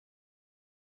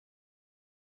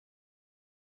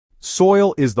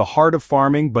Soil is the heart of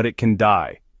farming, but it can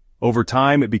die. Over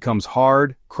time, it becomes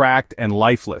hard, cracked, and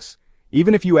lifeless.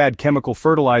 Even if you add chemical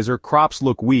fertilizer, crops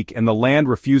look weak and the land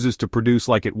refuses to produce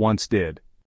like it once did.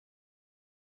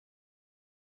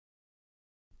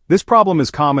 This problem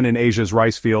is common in Asia's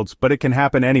rice fields, but it can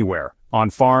happen anywhere, on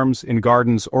farms, in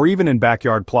gardens, or even in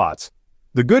backyard plots.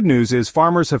 The good news is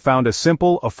farmers have found a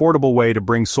simple, affordable way to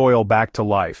bring soil back to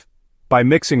life. By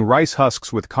mixing rice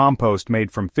husks with compost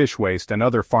made from fish waste and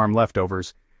other farm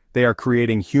leftovers, they are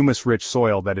creating humus-rich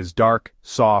soil that is dark,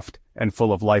 soft, and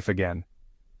full of life again.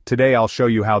 Today I'll show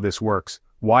you how this works,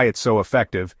 why it's so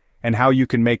effective, and how you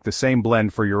can make the same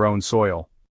blend for your own soil.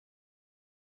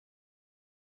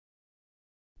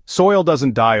 Soil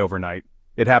doesn't die overnight.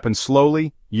 It happens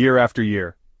slowly, year after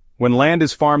year. When land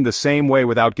is farmed the same way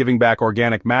without giving back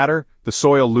organic matter, the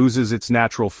soil loses its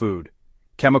natural food.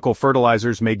 Chemical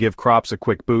fertilizers may give crops a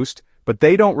quick boost, but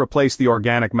they don't replace the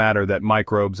organic matter that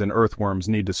microbes and earthworms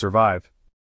need to survive.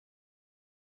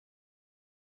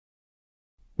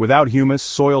 Without humus,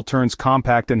 soil turns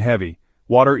compact and heavy.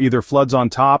 Water either floods on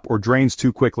top or drains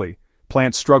too quickly.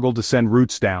 Plants struggle to send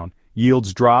roots down.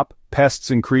 Yields drop, pests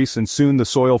increase, and soon the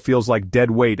soil feels like dead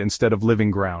weight instead of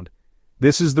living ground.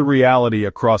 This is the reality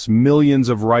across millions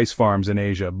of rice farms in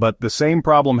Asia, but the same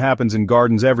problem happens in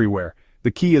gardens everywhere.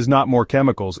 The key is not more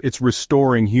chemicals, it's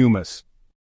restoring humus.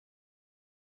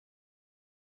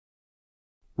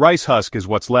 Rice husk is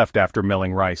what's left after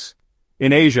milling rice.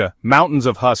 In Asia, mountains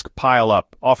of husk pile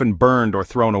up, often burned or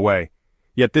thrown away.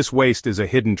 Yet this waste is a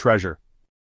hidden treasure.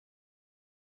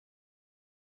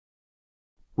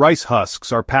 Rice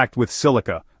husks are packed with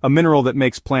silica, a mineral that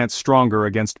makes plants stronger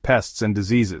against pests and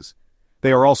diseases.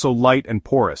 They are also light and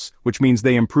porous, which means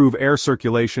they improve air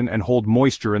circulation and hold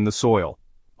moisture in the soil.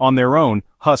 On their own,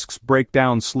 husks break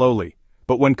down slowly,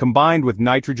 but when combined with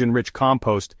nitrogen-rich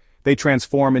compost, they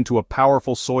transform into a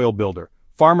powerful soil builder.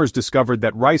 Farmers discovered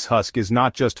that rice husk is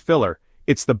not just filler,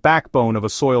 it's the backbone of a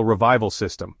soil revival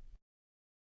system.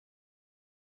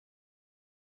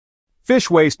 Fish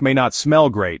waste may not smell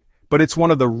great, but it's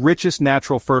one of the richest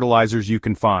natural fertilizers you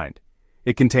can find.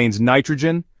 It contains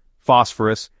nitrogen,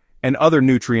 phosphorus, and other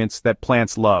nutrients that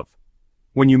plants love.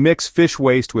 When you mix fish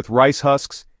waste with rice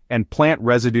husks and plant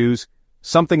residues,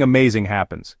 something amazing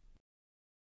happens.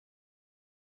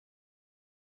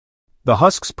 The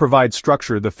husks provide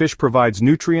structure, the fish provides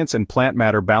nutrients, and plant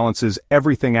matter balances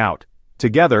everything out.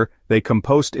 Together, they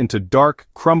compost into dark,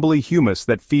 crumbly humus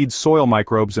that feeds soil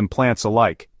microbes and plants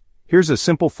alike. Here's a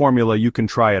simple formula you can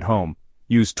try at home.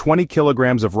 Use 20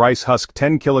 kilograms of rice husk,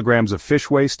 10 kilograms of fish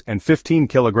waste, and 15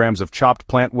 kilograms of chopped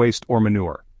plant waste or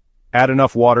manure. Add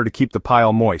enough water to keep the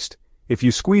pile moist. If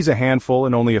you squeeze a handful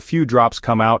and only a few drops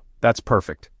come out, that's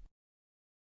perfect.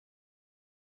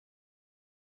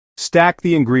 Stack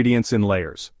the ingredients in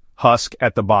layers. Husk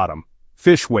at the bottom,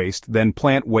 fish waste, then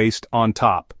plant waste on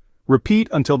top. Repeat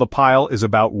until the pile is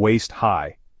about waist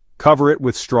high. Cover it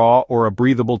with straw or a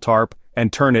breathable tarp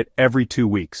and turn it every 2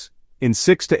 weeks. In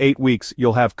 6 to 8 weeks,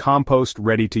 you'll have compost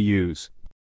ready to use.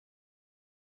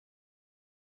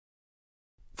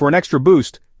 For an extra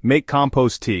boost, make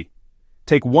compost tea.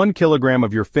 Take 1 kilogram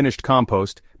of your finished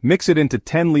compost, mix it into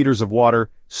 10 liters of water,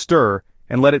 stir,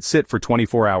 and let it sit for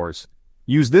 24 hours.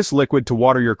 Use this liquid to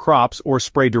water your crops or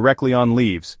spray directly on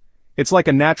leaves. It's like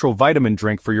a natural vitamin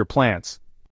drink for your plants.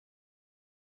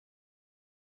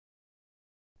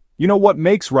 You know what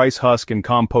makes rice husk and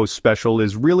compost special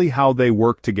is really how they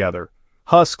work together.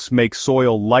 Husks make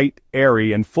soil light,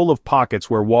 airy, and full of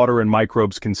pockets where water and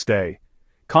microbes can stay.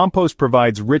 Compost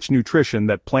provides rich nutrition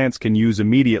that plants can use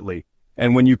immediately,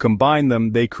 and when you combine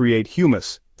them, they create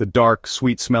humus, the dark,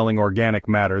 sweet-smelling organic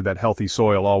matter that healthy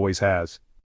soil always has.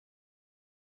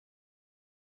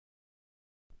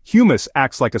 Humus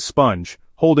acts like a sponge,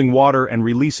 holding water and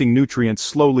releasing nutrients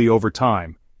slowly over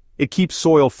time. It keeps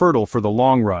soil fertile for the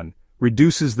long run,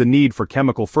 reduces the need for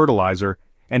chemical fertilizer,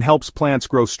 and helps plants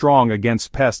grow strong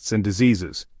against pests and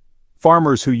diseases.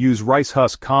 Farmers who use rice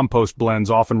husk compost blends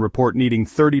often report needing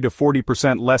 30 to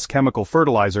 40% less chemical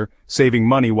fertilizer, saving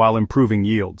money while improving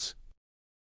yields.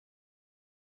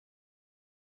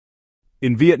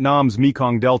 In Vietnam's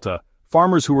Mekong Delta,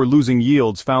 farmers who were losing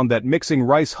yields found that mixing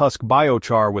rice husk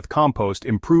biochar with compost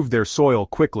improved their soil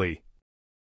quickly.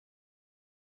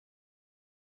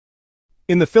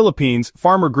 In the Philippines,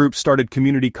 farmer groups started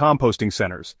community composting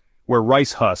centers, where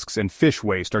rice husks and fish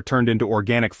waste are turned into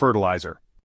organic fertilizer.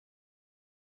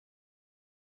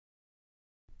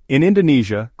 In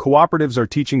Indonesia, cooperatives are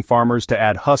teaching farmers to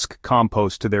add husk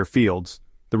compost to their fields.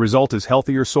 The result is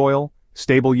healthier soil,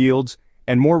 stable yields,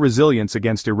 and more resilience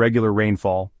against irregular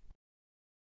rainfall.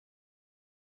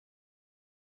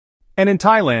 And in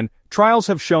Thailand, trials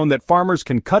have shown that farmers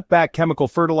can cut back chemical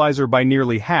fertilizer by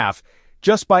nearly half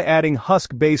just by adding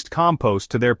husk-based compost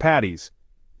to their paddies.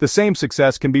 The same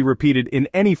success can be repeated in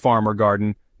any farm or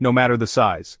garden, no matter the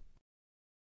size.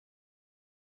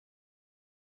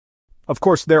 Of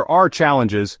course, there are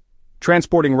challenges.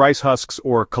 Transporting rice husks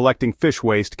or collecting fish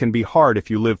waste can be hard if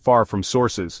you live far from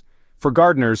sources. For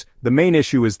gardeners, the main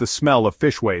issue is the smell of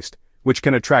fish waste, which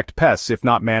can attract pests if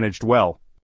not managed well.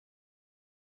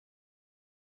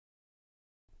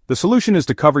 The solution is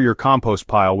to cover your compost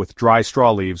pile with dry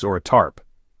straw leaves or a tarp.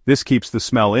 This keeps the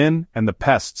smell in and the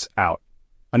pests out.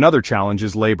 Another challenge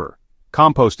is labor.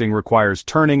 Composting requires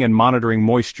turning and monitoring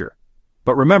moisture.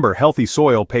 But remember, healthy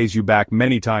soil pays you back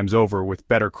many times over with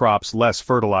better crops, less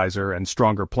fertilizer, and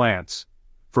stronger plants.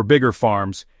 For bigger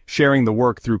farms, sharing the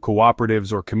work through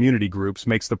cooperatives or community groups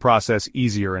makes the process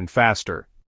easier and faster.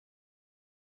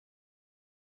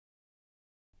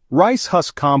 Rice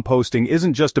husk composting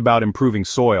isn't just about improving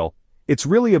soil, it's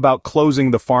really about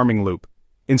closing the farming loop.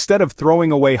 Instead of throwing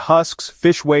away husks,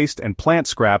 fish waste, and plant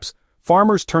scraps,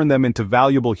 farmers turn them into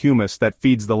valuable humus that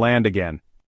feeds the land again.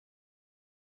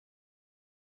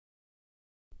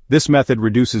 This method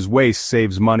reduces waste,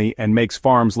 saves money, and makes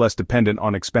farms less dependent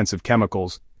on expensive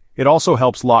chemicals. It also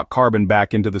helps lock carbon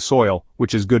back into the soil,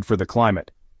 which is good for the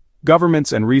climate.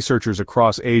 Governments and researchers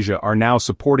across Asia are now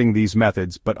supporting these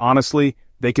methods, but honestly,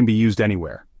 they can be used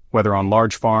anywhere, whether on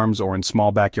large farms or in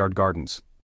small backyard gardens.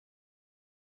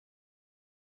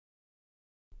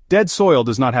 Dead soil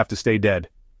does not have to stay dead.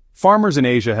 Farmers in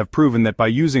Asia have proven that by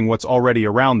using what's already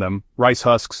around them, rice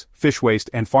husks, fish waste,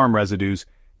 and farm residues,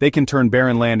 they can turn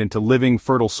barren land into living,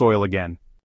 fertile soil again.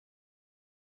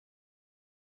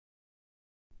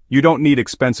 You don't need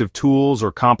expensive tools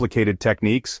or complicated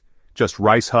techniques, just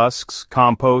rice husks,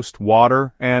 compost,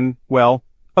 water, and, well,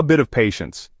 a bit of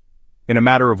patience. In a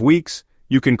matter of weeks,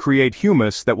 you can create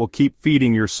humus that will keep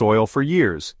feeding your soil for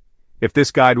years. If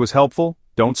this guide was helpful,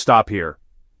 don't stop here.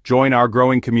 Join our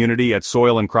growing community at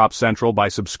Soil and Crop Central by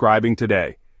subscribing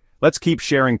today. Let's keep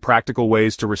sharing practical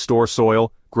ways to restore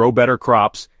soil, grow better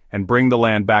crops, and bring the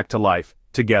land back to life,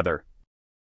 together.